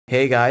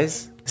Hey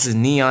guys, this is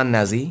Neon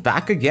Nazi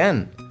back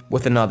again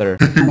with another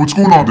Hey, what's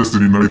going on,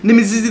 Destiny Knight?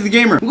 Nemesis the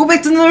Gamer. We'll go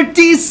back to another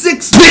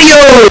D6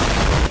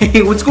 video!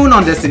 Hey, what's going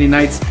on, Destiny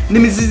Knights?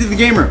 Nemesis the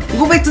Gamer. We'll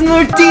go back to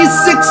another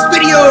D6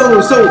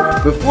 video!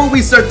 So, before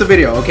we start the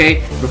video,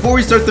 okay? Before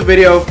we start the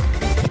video,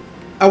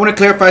 I want to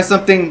clarify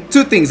something.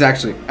 Two things,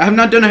 actually. I have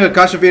not done a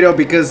Hakasha video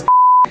because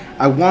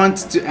I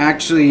want to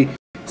actually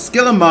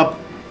skill him up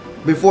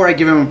before I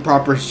give him a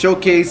proper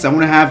showcase. I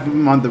want to have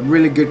him on the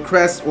really good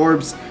crest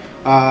orbs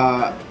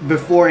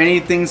before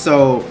anything,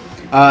 so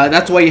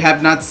that's why you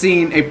have not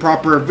seen a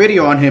proper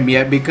video on him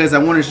yet, because I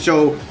want to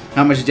show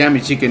how much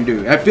damage he can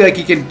do. I feel like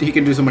he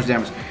can do so much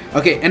damage.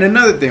 Okay, and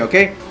another thing,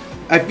 okay,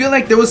 I feel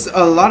like there was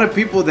a lot of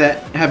people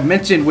that have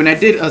mentioned when I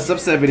did a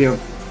subset video,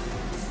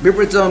 people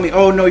were telling me,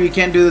 oh no, you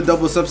can't do the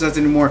double subsets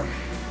anymore.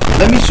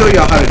 Let me show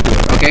y'all how to do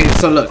it. Okay,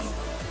 so look,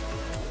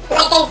 like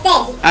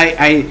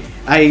I said,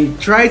 I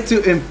try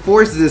to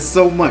enforce this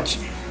so much.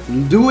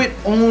 Do it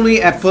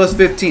only at plus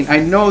 15. I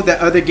know that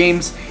other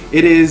games,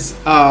 it is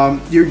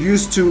you're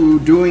used to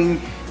doing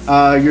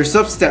your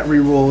substat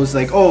rerolls,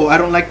 like, oh, I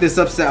don't like this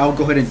substat, I'll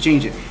go ahead and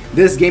change it.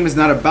 This game is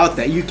not about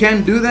that. You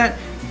can do that,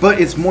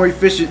 but it's more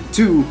efficient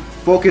to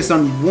focus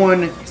on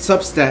one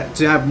substat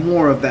to have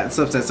more of that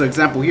substat. So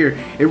example here,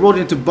 it rolled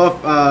into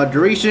buff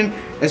duration,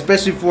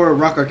 especially for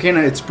Rock Arcana,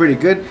 it's pretty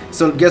good.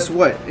 So guess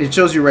what? It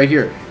shows you right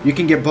here, you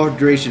can get buff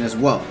duration as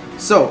well.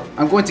 So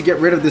I'm going to get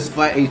rid of this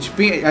flat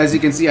HP. As you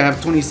can see, I have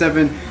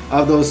 27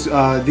 of those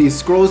these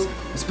scrolls,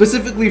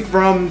 specifically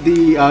from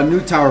the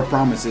new Tower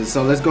Promises.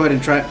 So let's go ahead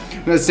and try.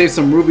 I'm gonna save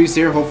some rubies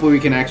here. Hopefully we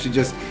can actually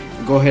just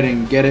go ahead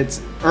and get it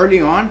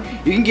early on.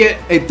 You can get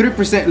a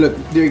 3%. Look,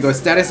 there you go.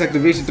 Status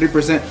activation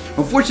 3%.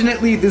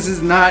 Unfortunately, this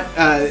is not.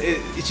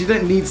 She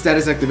doesn't need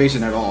status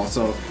activation at all.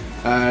 So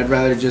I'd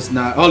rather just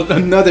not. Oh,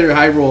 another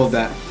high roll of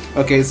that.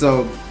 Okay,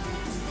 so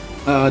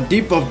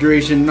deep buff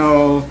duration,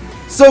 no.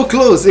 So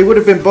close, it would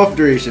have been buff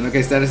duration.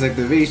 Okay, status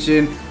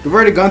activation. We've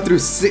already gone through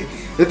 6.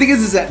 The thing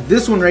is that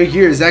this one right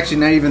here is actually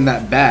not even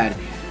that bad.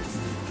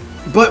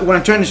 But what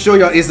I'm trying to show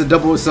y'all is the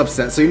double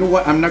subset. So you know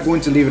what? I'm not going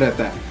to leave it at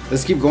that.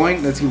 Let's keep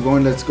going. Let's keep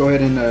going. Let's go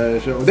ahead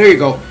and show. There you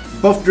go.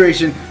 Buff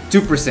duration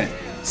 2%.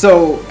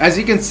 So as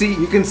you can see,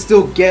 you can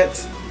still get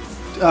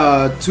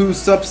 2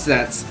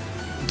 subsets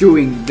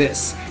doing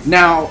this.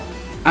 Now,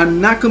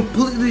 I'm not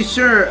completely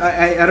sure.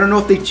 I don't know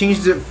if they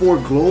changed it for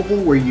global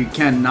where you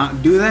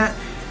cannot do that.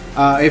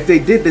 If they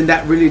did, then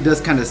that really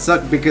does kind of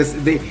suck, because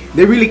they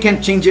really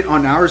can't change it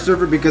on our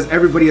server because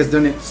everybody has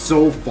done it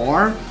so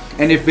far.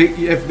 And if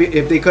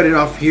they cut it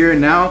off here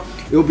and now,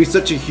 it will be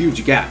such a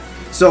huge gap.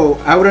 So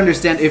I would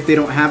understand if they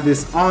don't have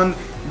this on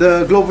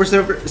the global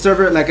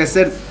server. Like I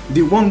said,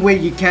 the one way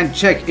you can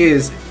check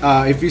is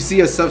if you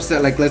see a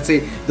subset, like let's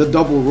say the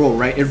double roll,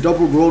 right? If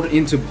double rolled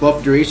into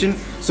buff duration,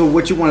 so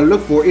what you want to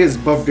look for is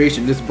buff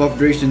duration. This buff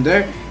duration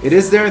there, it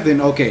is there. Then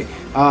okay,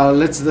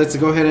 let's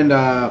go ahead and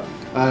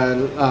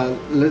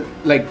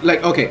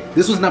like okay,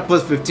 this was not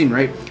plus 15,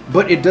 right?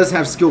 But it does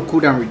have skill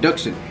cooldown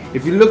reduction.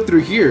 If you look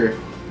through here,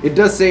 it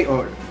does say,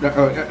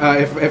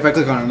 if I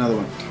click on another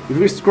one, if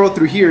you scroll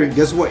through here,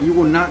 guess what? You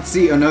will not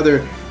see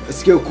another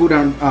skill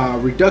cooldown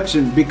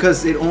reduction,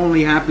 because it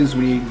only happens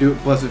when you do it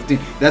plus 15.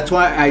 That's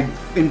why I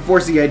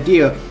enforce the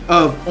idea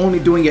of only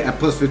doing it at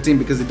plus 15,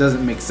 because it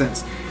doesn't make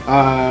sense.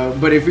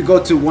 But if we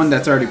go to one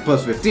that's already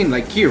plus 15,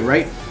 like here,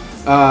 right?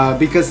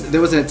 Because there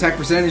was an attack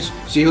percentage,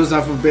 she heals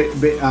off of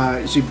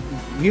she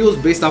heals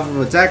based off of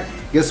attack.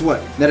 Guess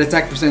what? That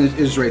attack percentage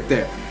is right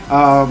there.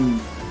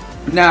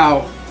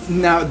 Now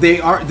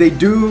they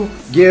do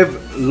give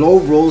low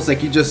rolls,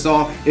 like you just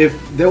saw. If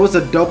there was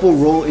a double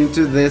roll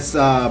into this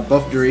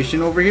buff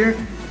duration over here,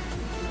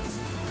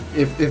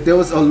 if there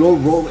was a low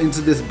roll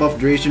into this buff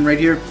duration right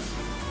here,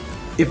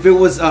 if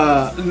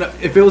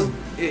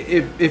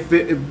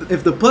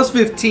the plus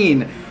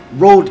 15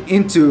 rolled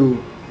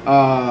into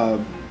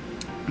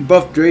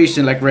buff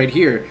duration, like right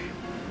here,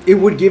 it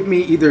would give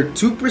me either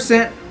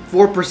 2%,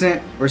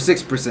 4%, or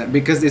 6%,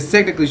 because it's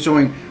technically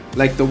showing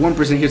like the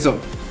 1% here. So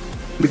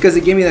because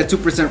it gave me that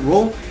 2%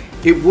 roll,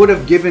 it would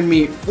have given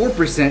me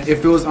 4%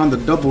 if it was on the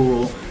double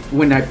roll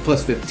when I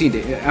plus 15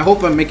 it. I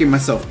hope I'm making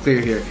myself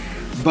clear here.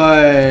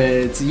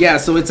 But yeah,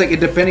 so it's like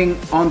depending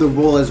on the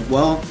roll as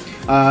well.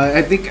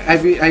 I think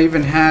I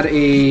even had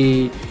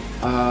a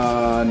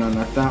no,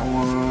 not that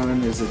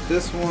one. Is it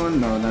this one?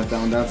 No, not that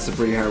one. That's a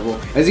pretty high roll.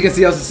 As you can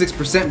see, that was a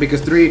 6%,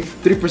 because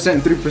 3%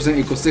 and 3%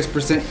 equals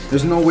 6%.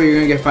 There's no way you're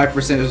gonna get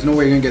 5%. There's no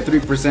way you're gonna get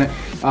 3%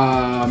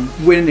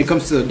 when it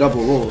comes to the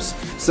double rolls.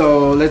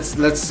 So let's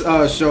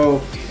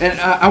show, and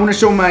I want to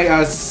show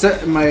my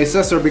my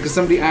Cesar, because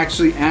somebody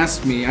actually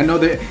asked me. I know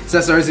that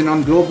Cesar isn't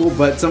on global,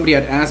 but somebody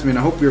had asked me, and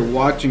I hope you're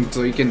watching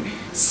so you can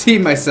see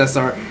my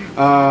Cesar.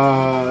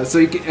 So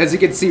you can, as you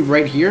can see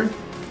right here,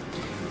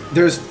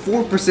 there's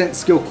 4%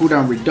 skill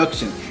cooldown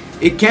reduction.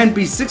 It can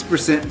be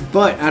 6%,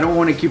 but I don't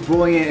want to keep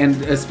rolling it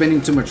and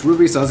spending too much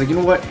ruby. So I was like, you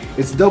know what?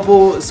 It's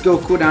double skill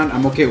cooldown.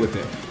 I'm okay with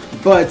it.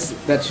 But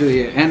that's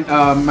really it. And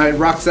my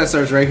Rock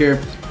Cesar is right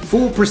here.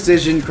 Full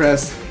precision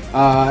crest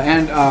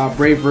and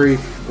bravery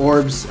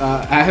orbs.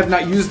 I have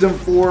not used them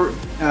for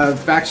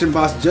faction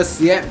boss just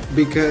yet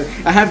because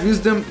I have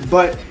used them,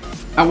 but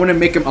I want to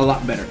make them a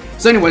lot better.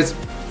 So anyways,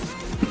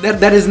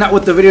 that is not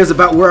what the video is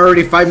about. We're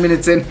already 5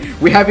 minutes in.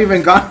 We haven't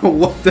even gotten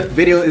what the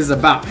video is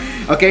about.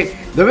 Okay,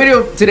 the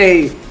video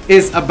today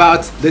is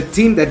about the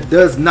team that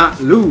does not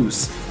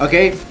lose.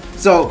 Okay,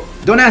 so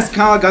don't ask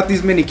how I got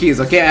these many keys.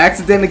 Okay, I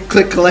accidentally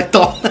clicked collect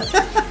all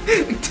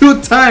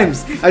 2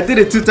 times. I did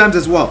it 2 times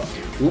as well.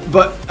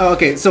 But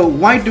okay, so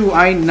why do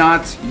I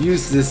not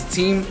use this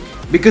team?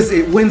 Because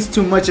it wins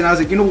too much, and I was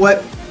like, you know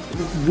what?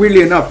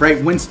 Weirdly enough,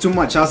 right? Wins too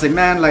much. I was like,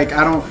 man, like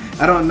I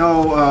don't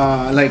know.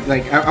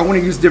 Like I want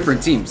to use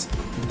different teams,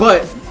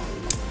 but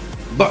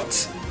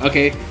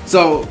okay.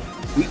 So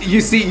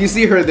you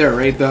see her there,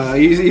 right?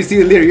 You see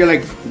the leader. You're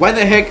like, why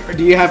the heck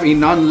do you have a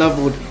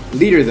non-leveled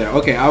leader there?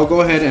 Okay, I'll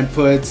go ahead and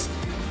put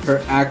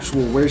her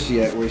actual. Where's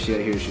she at? Where's she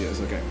at? Here she is.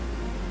 Okay.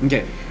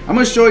 Okay. I'm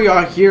gonna show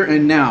y'all here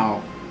and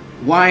now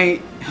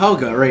why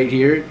Helga right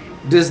here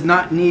does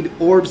not need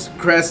orbs,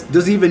 crest,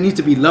 doesn't even need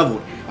to be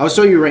leveled. I'll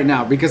show you right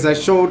now because I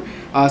showed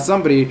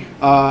somebody.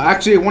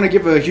 Actually, I want to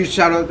give a huge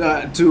shout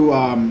out to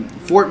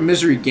Fort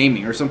Misery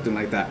Gaming or something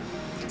like that.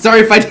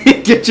 Sorry if I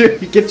didn't get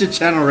your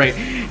channel right.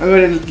 I'm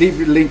going to leave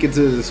your link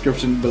into the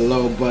description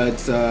below.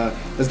 But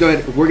let's go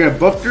ahead. We're gonna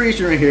buff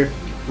duration right here.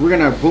 We're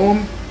gonna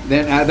boom.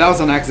 Then that was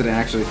on accident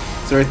actually.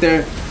 So right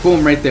there,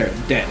 boom, right there,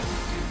 dead.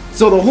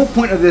 So the whole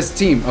point of this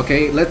team,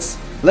 okay? Let's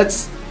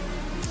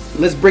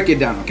break it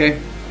down, okay?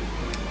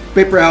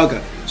 Paper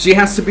Helga, she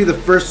has to be the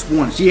first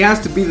one. She has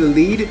to be the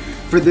lead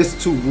for this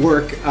to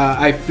work.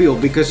 I feel,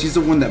 because she's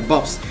the one that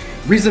buffs.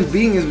 Reason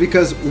being is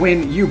because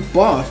when you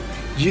buff,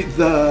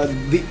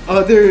 the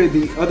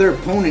other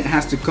opponent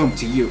has to come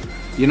to you.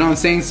 You know what I'm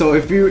saying? So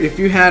if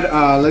you had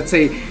let's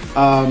say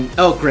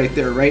Elk right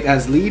there, right,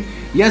 as lead.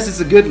 Yes, it's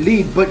a good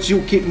lead, but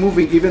she'll keep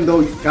moving even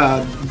though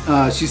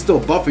she's still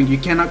buffing. You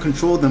cannot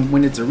control them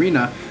when it's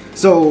arena.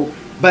 So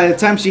by the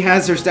time she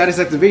has her status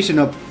activation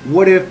up,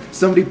 what if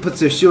somebody puts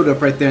their shield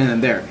up right there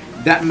and there?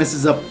 That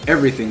messes up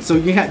everything. So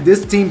you have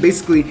this team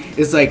basically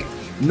is like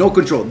no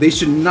control. They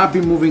should not be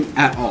moving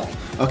at all.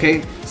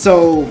 Okay,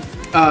 so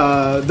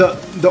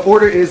the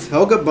order is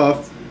Helga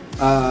buff,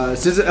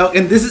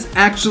 and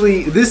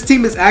this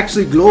team is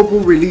actually global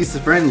release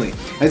friendly.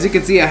 As you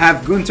can see, I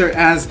have Gunther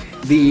as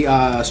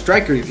the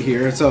striker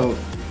here. So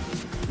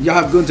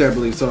y'all have Gunther, I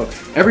believe. So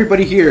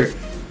everybody here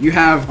you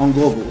have on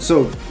global.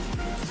 So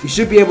you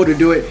should be able to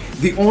do it.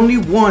 The only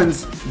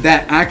ones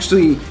that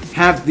actually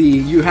have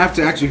you have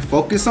to actually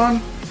focus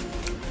on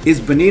is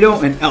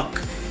Benito and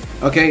Elk.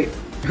 Okay,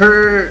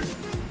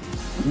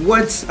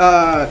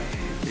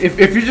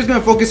 if you're just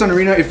gonna focus on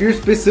arena, if you're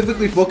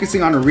specifically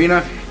focusing on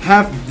arena,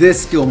 have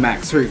this skill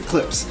max, her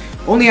Eclipse.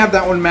 Only have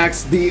that one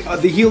max. The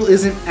heal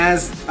isn't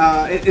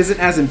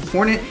as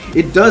important.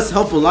 It does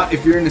help a lot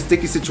if you're in a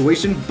sticky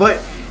situation,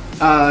 but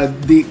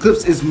the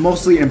Eclipse is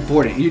mostly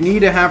important. You need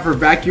to have her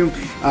vacuum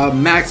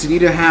max. You need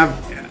to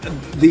have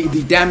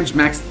the damage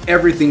max,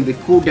 everything, the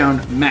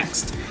cooldown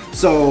maxed.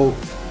 So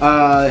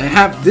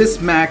have this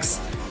max,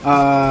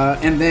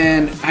 and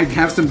then I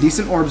have some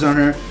decent orbs on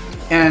her.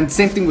 And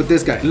same thing with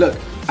this guy. Look,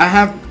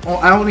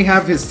 I only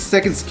have his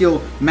second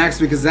skill max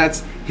because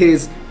that's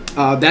his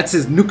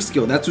nuke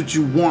skill. That's what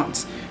you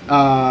want,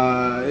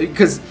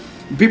 because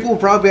people will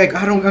probably be like,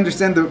 I don't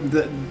understand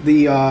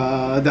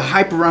the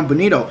hype around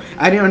Benito.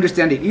 I didn't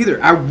understand it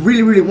either. I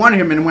really wanted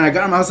him, and when I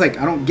got him, I was like,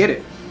 I don't get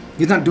it.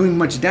 He's not doing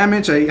much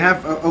damage. I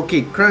have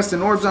okay, crest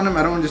and orbs on him.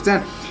 I don't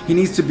understand. He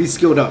needs to be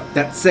skilled up.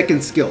 That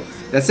second skill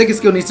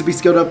needs to be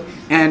skilled up,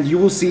 and you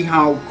will see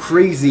how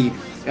crazy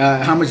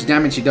how much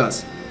damage he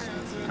does.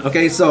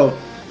 Okay, so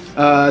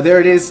there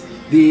it is.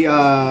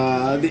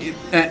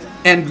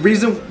 And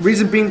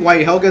reason being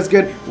why Helga's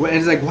good, and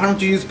it's like, why don't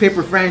you use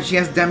Paper Fran? She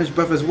has damage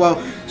buff as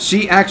well.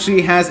 She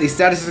actually has a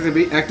status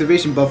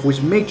activation buff,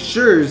 which makes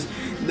sure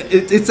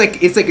it's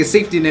like a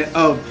safety net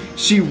of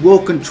she will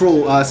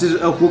control Scissor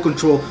Elk will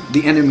control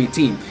the enemy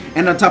team,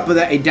 and on top of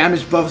that, a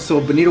damage buff, so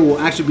Benito will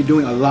actually be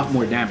doing a lot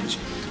more damage.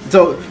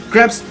 So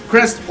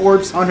crest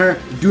orbs on her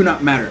do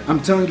not matter. I'm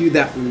telling you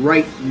that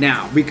right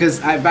now,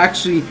 because I've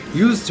actually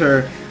used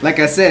her, like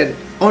I said,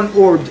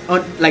 unorbed,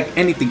 like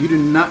anything. You do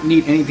not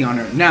need anything on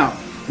her. Now,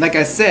 like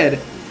I said,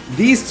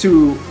 these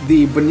two,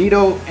 the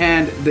Benito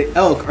and the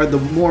Elk, are the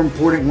more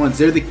important ones.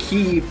 They're the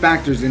key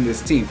factors in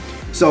this team.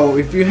 So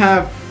if you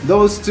have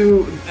those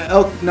two,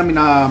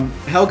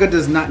 Helga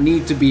does not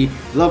need to be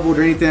leveled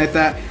or anything like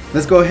that.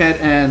 Let's go ahead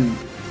and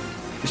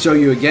show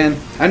you again.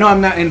 I know I'm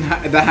not in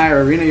the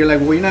higher arena. You're like,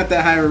 well, you're not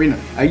that high arena.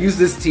 I use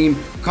this team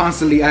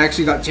constantly. I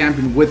actually got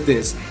champion with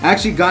this. I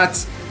actually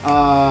got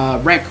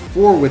rank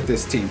 4 with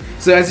this team.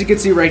 So as you can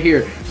see right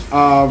here,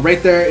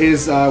 right there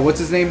is what's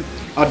his name,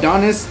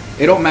 Adonis.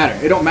 It don't matter.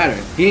 It don't matter.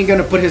 He ain't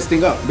gonna put his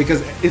thing up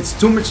because it's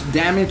too much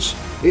damage.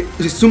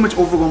 It's too much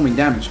overwhelming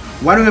damage.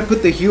 Why don't I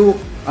put the heal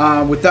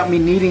without me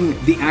needing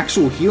the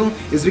actual heal?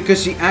 Is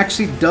because she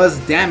actually does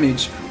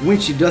damage when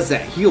she does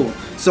that heal.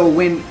 So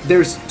when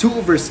there's two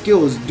of her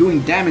skills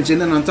doing damage,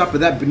 and then on top of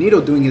that, Benito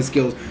doing his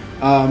skills,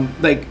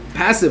 like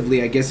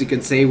passively, I guess you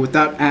could say,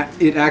 without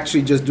it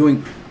actually just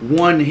doing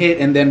one hit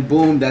and then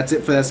boom, that's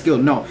it for that skill.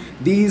 No,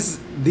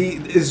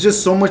 it's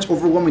just so much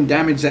overwhelming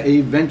damage that it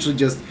eventually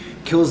just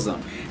kills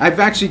them. I've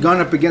actually gone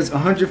up against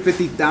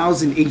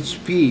 150,000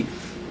 HP,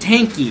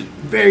 tanky,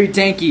 very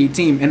tanky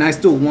team, and I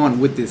still won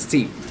with this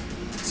team.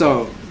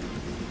 So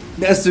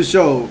that's to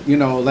show, you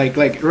know, like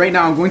right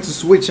now I'm going to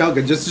switch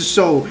Helga just to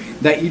show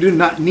that you do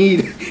not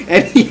need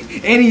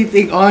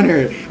anything on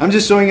her. I'm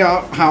just showing you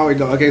how it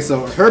goes. Okay,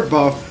 so her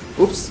buff,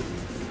 oops,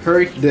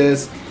 her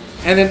this,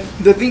 and then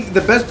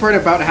the best part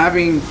about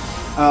having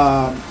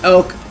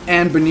Elk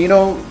and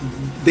Benito,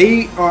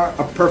 they are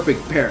a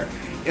perfect pair,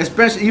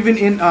 especially even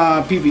in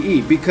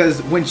PvE,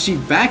 because when she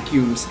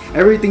vacuums,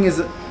 everything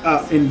is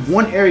in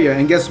one area,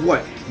 and guess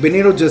what?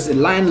 Benito just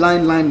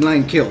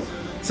line kill.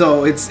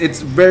 So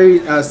it's very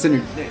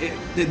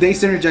they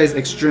synergize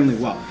extremely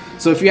well.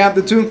 So if you have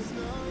the two,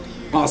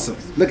 awesome.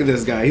 Look at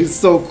this guy, he's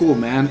so cool,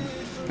 man.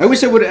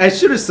 I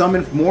should have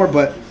summoned more,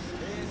 but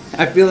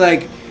I feel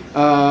like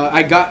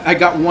I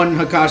got one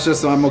Hakasha,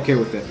 so I'm okay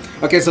with it.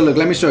 Okay, so look,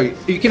 let me show you.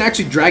 You can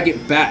actually drag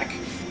it back,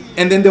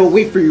 and then they'll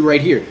wait for you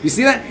right here. You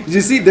see that?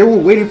 You see, they were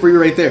waiting for you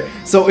right there.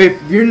 So if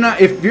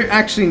you're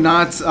actually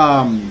not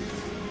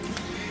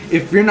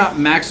if you're not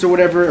maxed or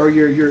whatever, or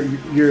your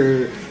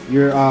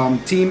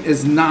team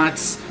is not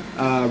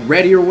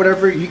ready or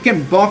whatever, you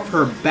can buff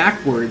her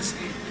backwards,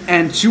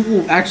 and she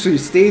will actually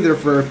stay there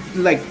for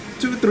like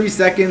 2 or 3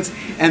 seconds,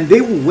 and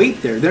they will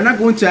wait there. They're not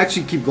going to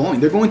actually keep going.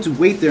 They're going to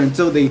wait there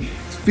until they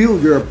feel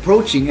you're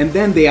approaching, and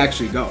then they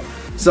actually go.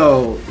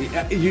 So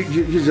you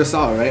just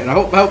saw it, right? And I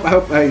hope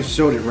I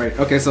showed it right.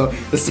 Okay, so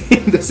the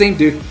same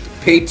dude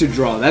paid to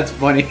draw. That's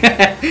funny.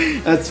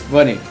 That's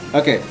funny.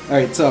 Okay, all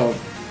right. So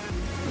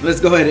let's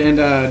go ahead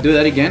and do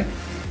that again.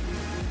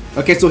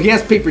 Okay, so he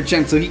has paper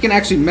chain, so he can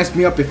actually mess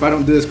me up if I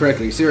don't do this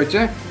correctly. You see right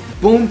there?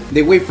 Boom,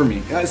 they wait for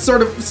me.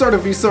 Sort of,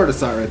 you sort of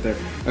saw it right there.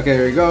 Okay,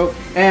 here we go,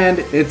 and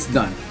it's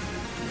done.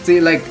 See,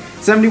 like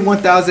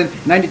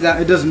 71,000,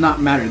 90,000, it does not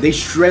matter. They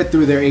shred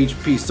through their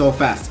HP so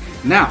fast.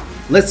 Now,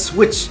 let's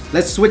switch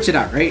it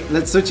out, right?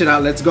 Let's switch it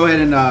out. Let's go ahead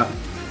and,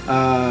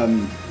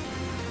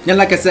 yeah,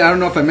 like I said, I don't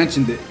know if I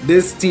mentioned it.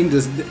 This team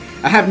does,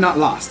 I have not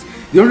lost.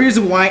 The only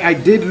reason why I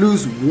did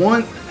lose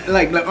one,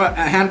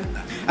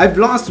 I've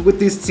lost with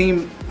this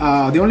team.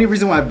 The only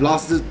reason why I've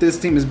lost this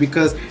team is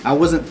because I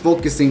wasn't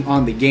focusing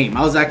on the game.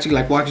 I was actually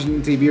like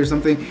watching TV or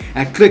something,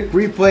 and I clicked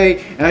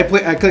replay, and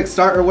I clicked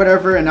start or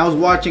whatever, and I was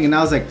watching, and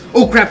I was like,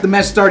 oh crap, the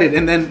match started.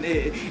 And then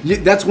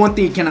that's one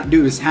thing you cannot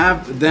do, is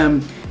have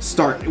them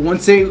start.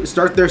 Once they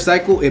start their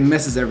cycle, it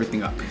messes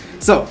everything up.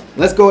 So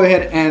let's go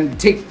ahead and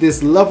take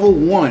this level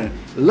 1.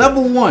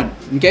 Level 1,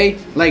 okay?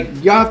 Like,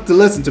 y'all have to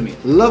listen to me.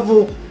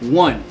 Level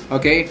 1,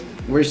 okay?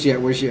 Where's she at?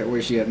 Where's she at?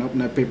 Where's she at? Nope,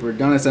 not paper.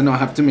 Donuts. I know I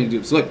have too many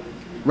dupes. Look,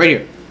 right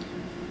here.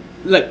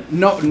 Look,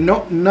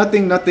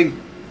 nothing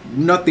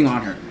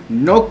on her.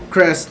 No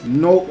crest,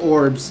 no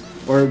orbs,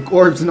 or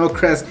orbs, no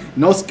crest,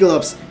 no skill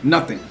ups,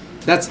 nothing.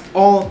 That's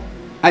all.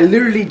 I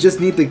literally just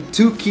need the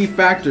 2 key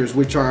factors,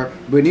 which are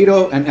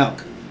Benito and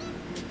Elk.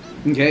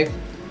 Okay,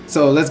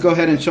 so let's go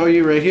ahead and show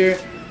you right here.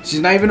 She's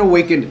not even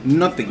awakened.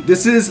 Nothing.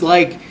 This is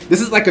like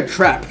a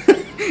trap.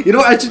 You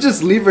know, I should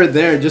just leave her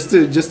there just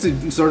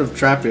to sort of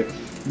trap it.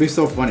 It'd be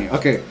so funny.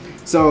 Okay,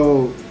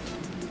 so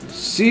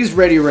she's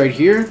ready right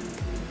here.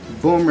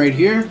 Boom right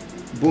here.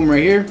 Boom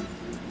right here.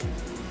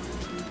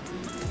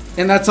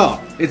 And that's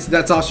all.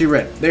 That's all she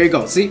read. There you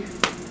go. See?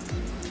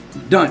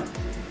 Done.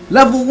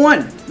 Level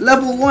 1.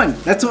 Level 1.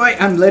 That's why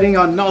I'm letting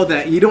y'all know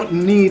that you don't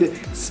need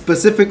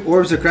specific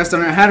orbs or crest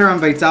on her. I had her on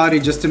Vitality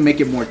just to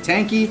make it more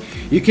tanky.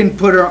 You can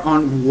put her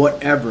on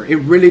whatever. It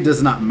really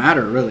does not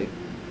matter, really.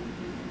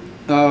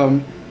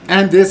 And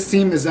this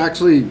team is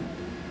actually,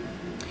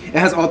 it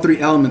has all 3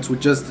 elements,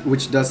 which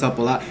does help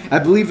a lot. I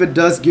believe it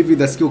does give you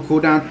the skill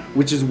cooldown,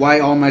 which is why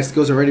all my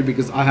skills are ready,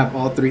 because I have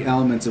all 3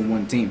 elements in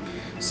one team.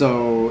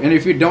 So, and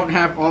if you don't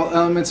have all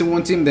elements in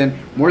one team, then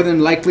more than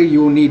likely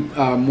you will need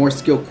more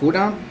skill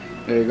cooldown.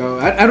 There you go.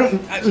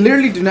 I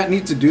literally do not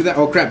need to do that.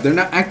 Oh crap, they're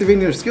not activating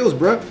their skills,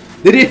 bro.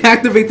 They didn't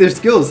activate their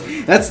skills.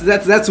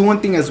 That's one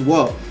thing as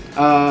well.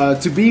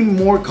 To be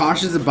more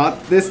cautious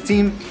about this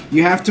team,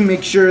 you have to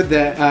make sure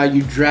that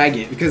you drag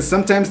it, because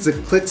sometimes the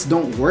clicks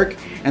don't work,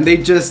 and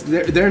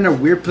they're in a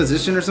weird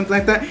position or something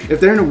like that. If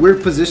they're in a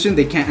weird position,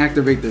 they can't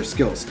activate their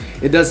skills.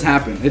 It does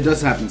happen. It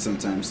does happen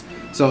sometimes.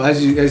 So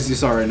as you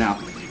saw right now.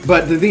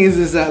 But the thing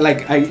is that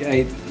like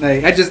I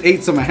just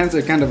ate, so my hands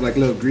are kind of like a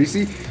little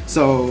greasy.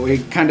 So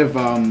it kind of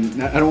I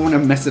don't want to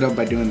mess it up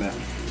by doing that.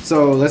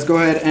 So let's go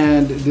ahead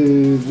and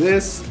do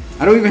this.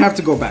 I don't even have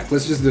to go back.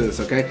 Let's just do this,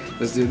 okay?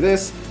 Let's do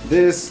this,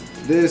 this.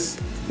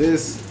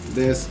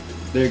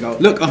 There you go.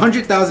 Look,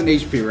 100,000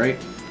 HP, right?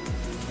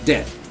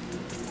 Dead.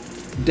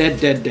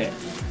 Dead.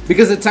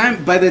 Because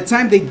by the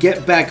time they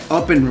get back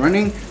up and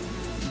running,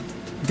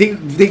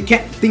 they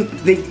can't think.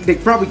 They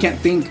probably can't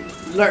think.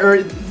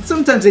 Or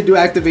sometimes they do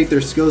activate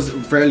their skills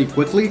fairly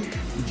quickly,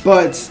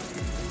 but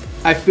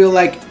I feel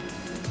like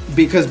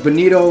because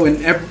Benito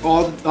and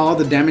all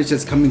the damage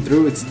that's coming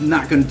through, it's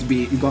not going to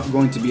be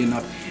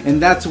enough,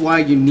 and that's why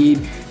you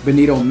need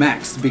Benito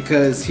maxed,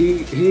 because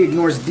he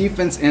ignores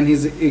defense, and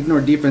his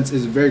ignore defense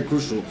is very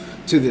crucial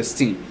to this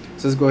team.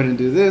 So let's go ahead and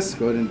do this.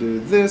 Go ahead and do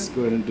this.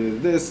 Go ahead and do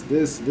this.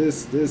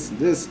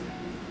 This.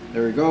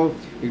 There we go.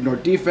 Ignore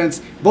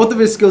defense. Both of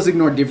his skills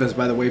ignore defense,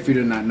 by the way, if you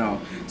did not know.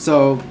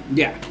 So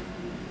yeah.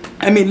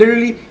 I mean,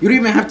 literally, you don't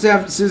even have to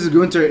have Cesar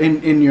Gunter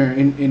in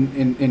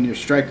your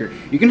striker.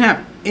 You can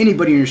have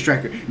anybody in your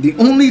striker. The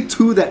only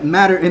two that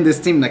matter in this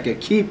team, like I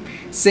keep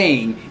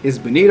saying, is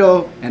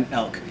Benito and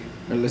Elk.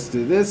 Right, let's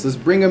do this. Let's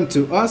bring them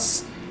to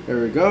us.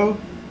 There we go.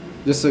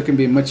 Just so it can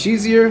be much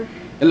easier.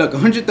 And look,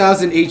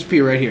 100,000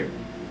 HP right here.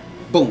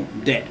 Boom,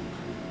 dead.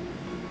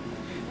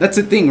 That's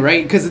the thing,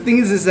 right? Because the thing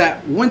is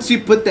that once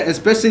you put that,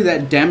 especially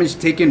that damage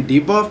taken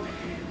debuff,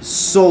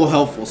 so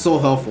helpful, so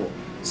helpful.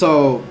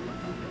 So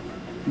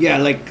yeah,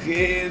 like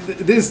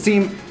this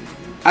team,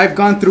 I've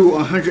gone through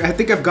 100. I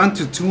think I've gone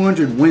to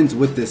 200 wins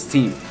with this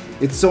team.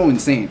 It's so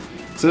insane.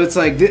 So it's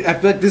like I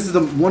feel like this is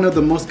one of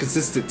the most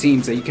consistent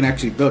teams that you can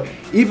actually build,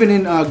 even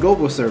in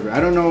global server. I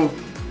don't know.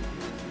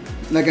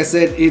 Like I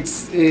said,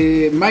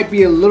 it might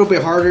be a little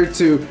bit harder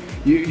to.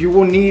 You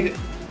will need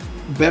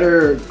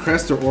better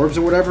crests or orbs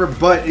or whatever,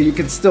 but you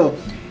can still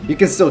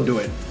do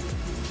it.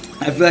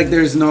 I feel like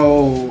there's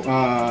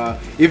no.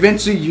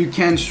 Eventually, you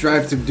can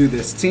strive to do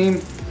this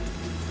team.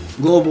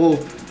 Global,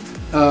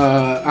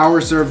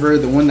 our server,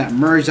 the one that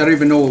merged. I don't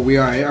even know what we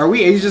are. Are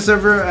we Asia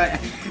server?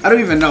 I don't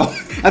even know.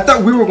 I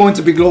thought we were going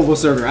to be global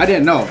server. I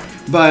didn't know.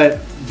 But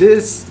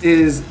this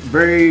is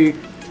very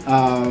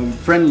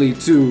friendly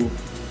to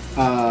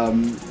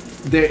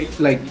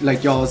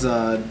like y'all's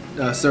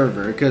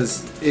server,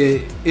 because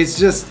it's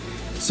just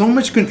so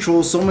much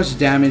control, so much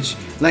damage.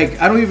 Like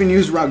I don't even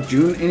use Rock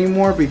June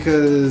anymore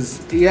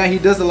because yeah, he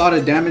does a lot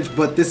of damage,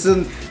 but this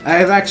isn't. I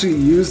have actually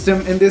used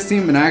him in this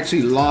team, and I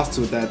actually lost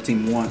with that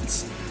team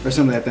once or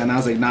something like that, and I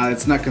was like, nah,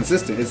 it's not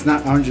consistent. It's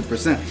not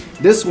 100%.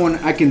 This one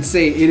I can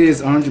say it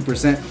is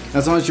 100%.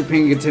 As long as you're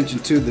paying attention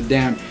to the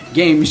damn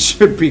game, you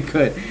should be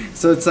good.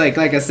 So it's like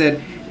I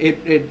said,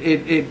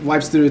 it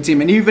wipes through the team,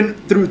 and even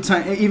through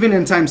time, even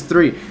in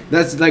 ×3.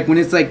 That's like when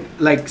it's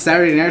like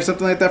Saturday night or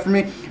something like that for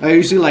me. I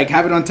usually like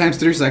have it on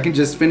 ×3 so I can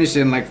just finish it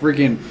in like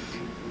freaking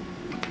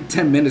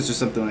 10 minutes or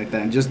something like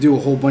that, and just do a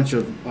whole bunch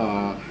of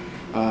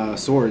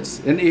swords.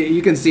 And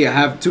you can see I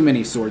have too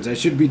many swords. I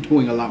should be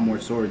doing a lot more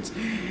swords.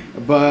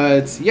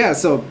 But yeah,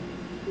 so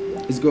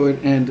let's go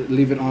ahead and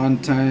leave it on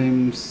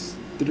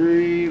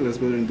 ×3. Let's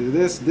go ahead and do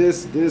this.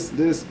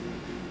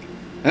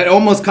 It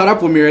almost caught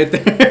up with me right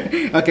there.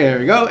 Okay, there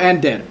we go,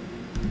 and dead.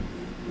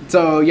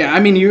 So yeah, I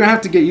mean, you're gonna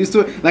have to get used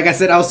to it. Like I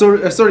said, I was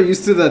sort of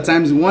used to the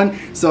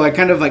 ×1, so I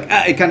kind of like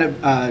it kind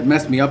of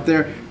messed me up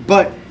there.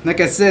 But like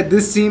I said,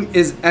 this team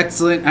is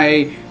excellent.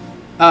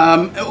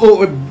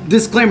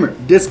 Disclaimer,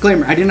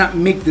 I did not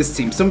make this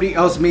team. Somebody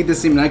else made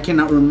this team, and I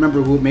cannot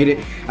remember who made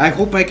it. I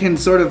hope I can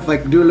sort of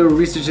like do a little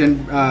research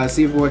and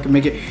see if I can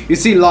make it. You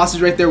see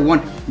losses right there,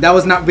 1. That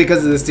was not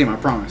because of this team, I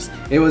promise.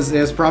 It was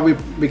probably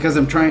because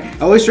I'm trying. I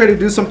always try to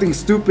do something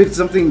stupid,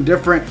 something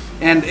different,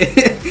 and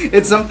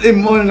it's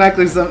something more than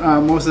likely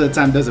most of the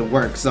time doesn't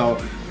work. So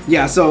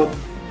yeah, so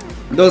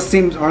those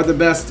teams are the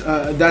best.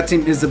 That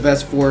team is the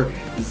best for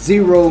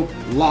 0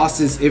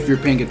 losses if you're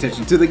paying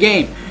attention to the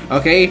game.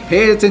 Okay,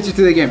 pay attention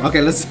to the game.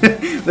 Okay, let's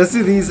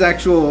do these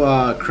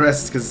actual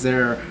crests, because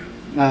they're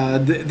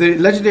the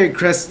legendary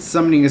crest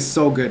summoning is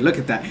so good. Look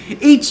at that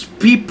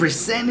HP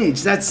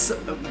percentage.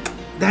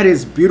 That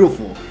is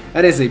beautiful.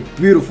 That is a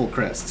beautiful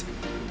crest.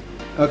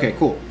 Okay,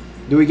 cool.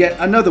 Do we get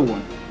another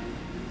one?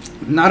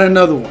 Not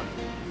another one.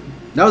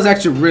 That was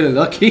actually really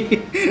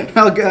lucky.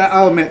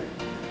 I'll admit,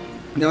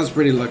 that was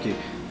pretty lucky,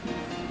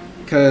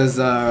 because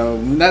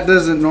that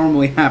doesn't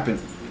normally happen.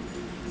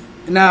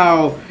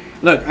 Now,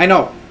 look, I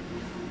know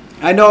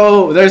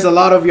there's a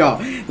lot of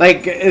y'all.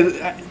 Like,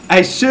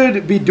 I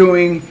should be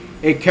doing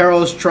a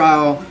Carol's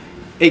Trial,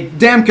 a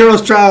damn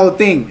Carol's Trial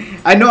thing.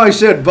 I know I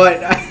should,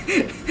 but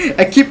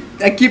I keep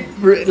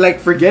like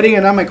forgetting,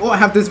 and I'm like, oh, I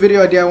have this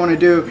video idea I want to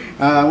do.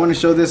 I want to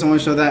show this, I want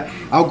to show that.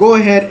 I'll go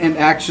ahead and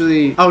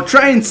I'll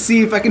try and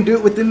see if I can do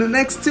it within the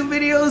next 2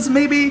 videos,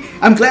 maybe.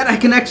 I'm glad I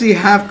can actually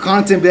have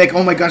content, be like,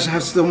 oh my gosh, I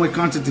have so much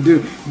content to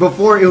do.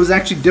 Before, it was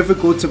actually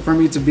difficult for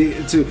me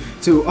to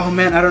oh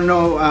man, I don't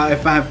know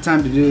if I have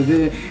time to do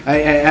this.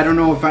 I don't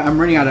know if I'm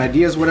running out of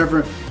ideas,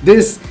 whatever.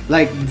 This,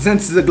 like,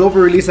 since the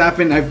global release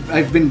happened,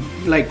 I've been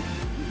like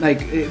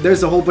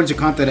there's a whole bunch of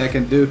content I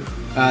can do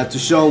to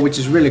show, which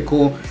is really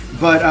cool.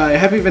 But I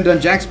haven't even done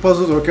Jack's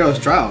Puzzles or Carol's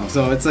Trial,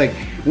 so it's like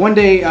one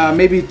day,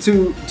 maybe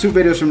two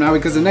videos from now,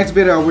 because the next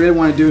video I really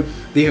want to do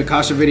the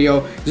Hakasha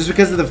video, just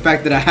because of the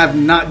fact that I have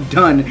not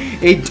done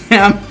a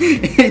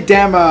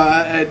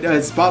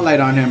damn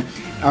spotlight on him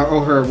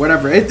or her,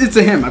 whatever. It's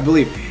a him, I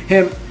believe,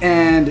 him,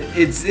 and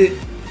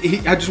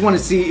I just want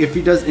to see if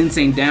he does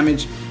insane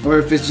damage, or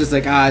if it's just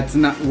like, it's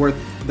not worth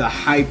the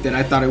hype that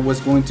I thought it was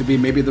going to be.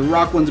 Maybe the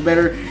rock one's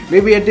better.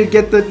 Maybe I did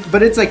get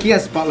but it's like he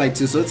has spotlight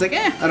too, so it's like,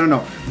 I don't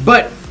know.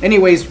 But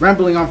anyways,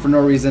 rambling on for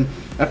no reason.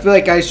 I feel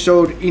like I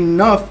showed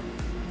enough.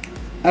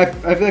 I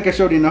feel like I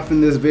showed enough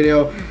in this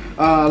video.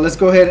 Let's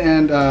go ahead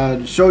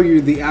and show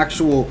you the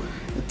actual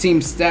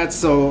team stats.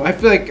 So I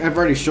feel like I've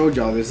already showed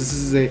y'all this. This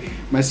is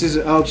my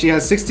sister Elk. She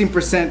has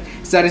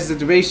 16% status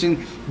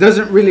activation.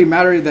 Doesn't really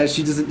matter that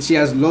she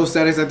has low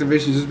status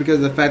activation, just because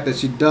of the fact that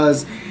she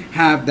does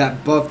have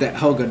that buff that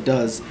Helga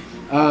does.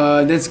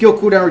 Then skill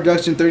cooldown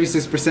reduction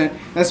 36%.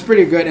 That's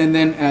pretty good. And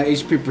then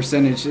HP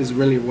percentage is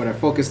really what I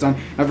focused on.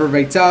 I have her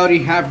vitality,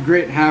 half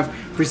grit, half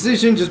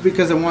precision, just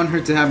because I want her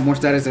to have more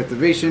status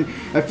activation.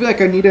 I feel like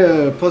I need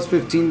to plus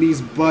 15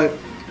 these, but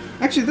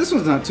actually this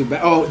one's not too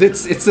bad. Oh,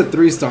 it's a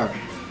 3-star.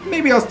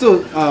 Maybe I'll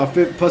still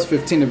plus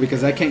 15 it,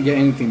 because I can't get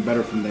anything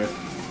better from there.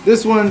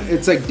 This one,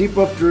 it's like deep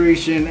buff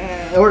duration,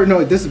 or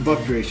no, this is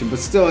buff duration, but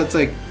still it's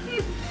like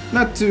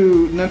not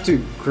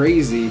too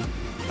crazy.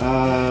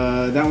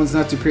 That one's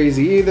not too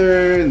crazy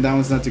either, and that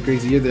one's not too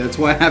crazy either. That's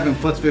why I haven't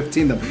plus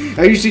 15 them.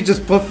 I usually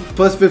just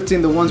plus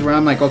 15 the ones where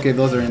I'm like, okay,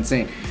 those are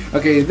insane.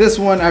 Okay, this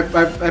one,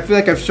 I feel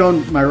like I've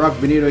shown my Rock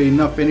Benito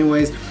enough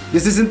anyways.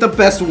 This isn't the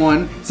best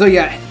one, so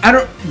yeah,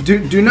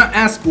 do not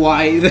ask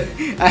why.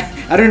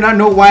 I do not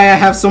know why I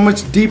have so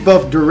much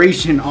debuff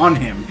duration on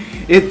him.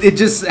 It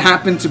just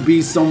happened to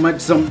be so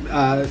much.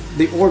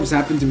 The orbs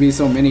happen to be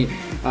so many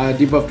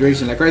debuff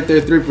duration. Like right there,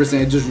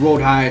 3%. It just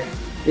rolled high.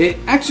 It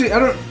actually, I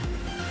don't.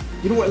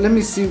 You know what? Let me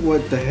see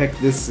what the heck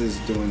this is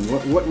doing.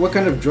 What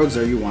kind of drugs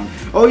are you on?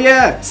 Oh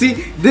yeah, see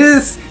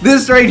this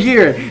right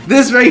here.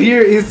 This right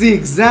here is the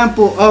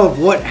example of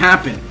what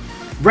happened.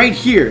 Right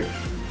here.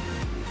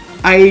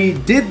 I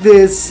did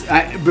this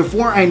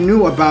before I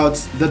knew about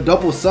the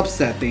double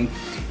substat thing.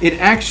 It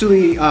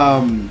actually,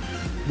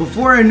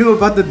 before I knew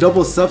about the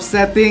double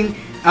substat thing,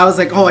 I was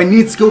like, oh, I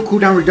need skill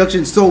cooldown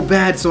reduction so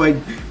bad. So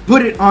I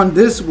put it on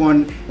this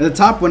one, the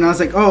top one. I was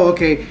like, oh,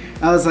 okay.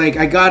 I was like,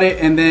 I got it,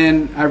 and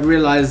then I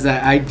realized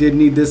that I did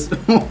need this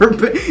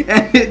orb,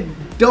 and it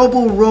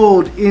double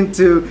rolled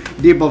into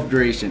debuff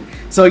duration.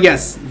 So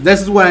yes, this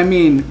is what I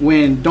mean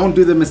when don't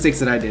do the mistakes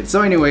that I did.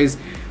 So anyways,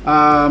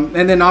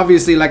 and then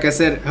obviously, like I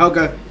said,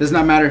 Helga does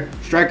not matter,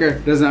 Striker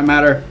does not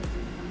matter,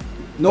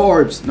 no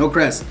orbs, no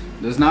crest,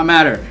 does not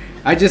matter.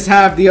 I just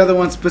have the other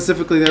one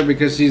specifically there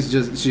because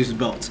she's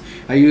built.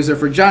 I use her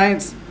for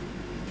Giants,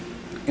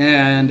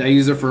 and I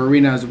use her for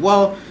Arena as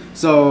well.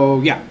 So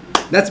yeah.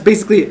 That's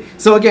basically it.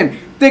 So again,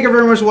 thank you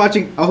very much for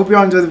watching. I hope you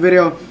all enjoyed the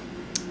video.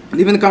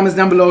 Leave in the comments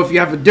down below if you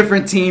have a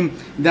different team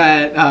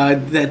that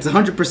that's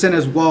 100%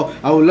 as well.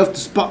 I would love to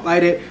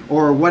spotlight it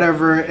or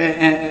whatever.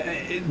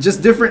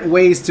 Just different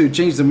ways to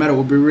change the meta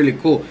would be really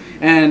cool.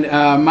 And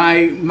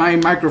my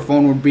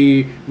microphone would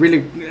be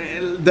really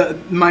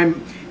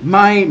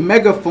my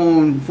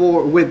megaphone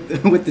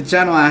with the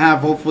channel I have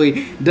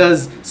hopefully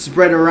does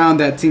spread around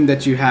that team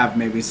that you have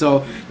maybe.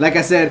 So like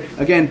I said,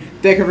 again,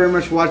 thank you very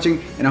much for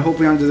watching, and I hope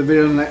you enjoyed the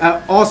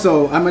video.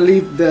 Also, I'm gonna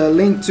leave the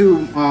link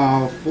to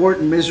Fort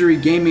Misery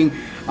Gaming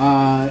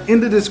in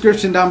the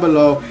description down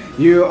below.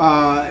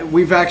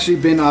 We've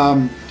actually been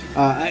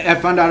I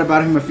found out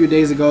about him a few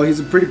days ago. He's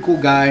a pretty cool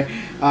guy,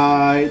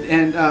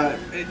 and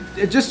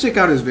just check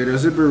out his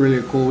videos. It'd be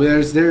really cool.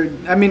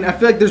 I mean, I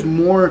feel like there's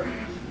more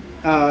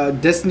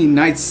Destiny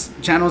Knights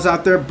channels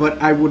out there,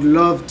 but I would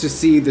love to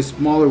see the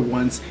smaller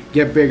ones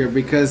get bigger,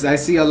 because I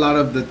see a lot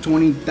of the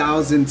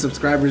 20,000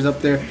 subscribers up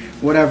there,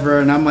 whatever,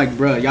 and I'm like,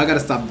 bro, y'all gotta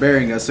stop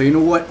burying us. So you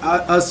know what,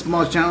 us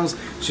small channels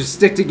should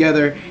stick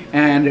together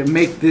and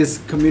make this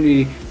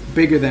community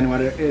bigger than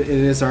what it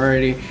is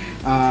already.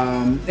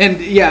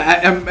 And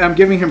yeah, I'm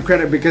giving him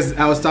credit because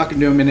I was talking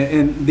to him,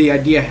 and the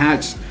idea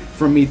hatched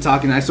from me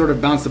talking. I sort of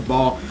bounced the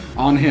ball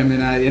on him, and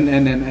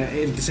then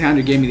it just kind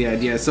of gave me the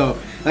idea. So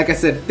like I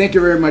said, thank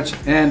you very much,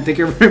 and thank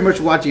you very much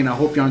for watching, and I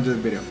hope you enjoyed the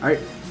video. All right,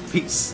 peace.